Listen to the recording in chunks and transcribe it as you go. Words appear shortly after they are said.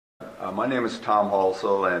My name is Tom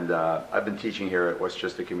Halsall, and I've been teaching here at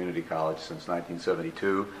Westchester Community College since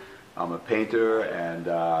 1972. I'm a painter, and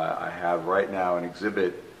I have right now an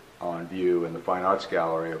exhibit on view in the Fine Arts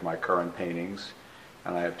Gallery of my current paintings.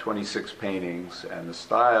 And I have 26 paintings, and the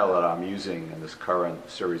style that I'm using in this current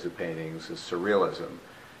series of paintings is surrealism.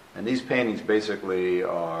 And these paintings basically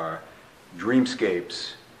are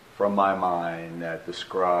dreamscapes from my mind that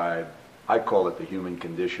describe, I call it the human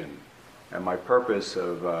condition. And my purpose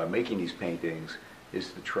of making these paintings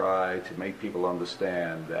is to try to make people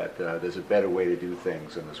understand that there's a better way to do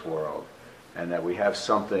things in this world, and that we have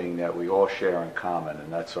something that we all share in common,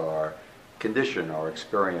 and that's our condition, our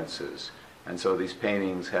experiences. And so these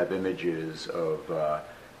paintings have images of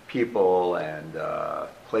people and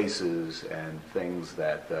places and things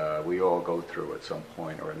that we all go through at some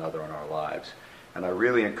point or another in our lives. And I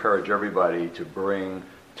really encourage everybody to bring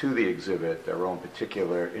to the exhibit their own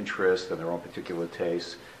particular interest and their own particular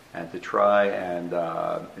tastes, and to try and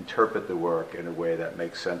interpret the work in a way that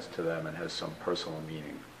makes sense to them and has some personal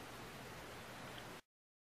meaning.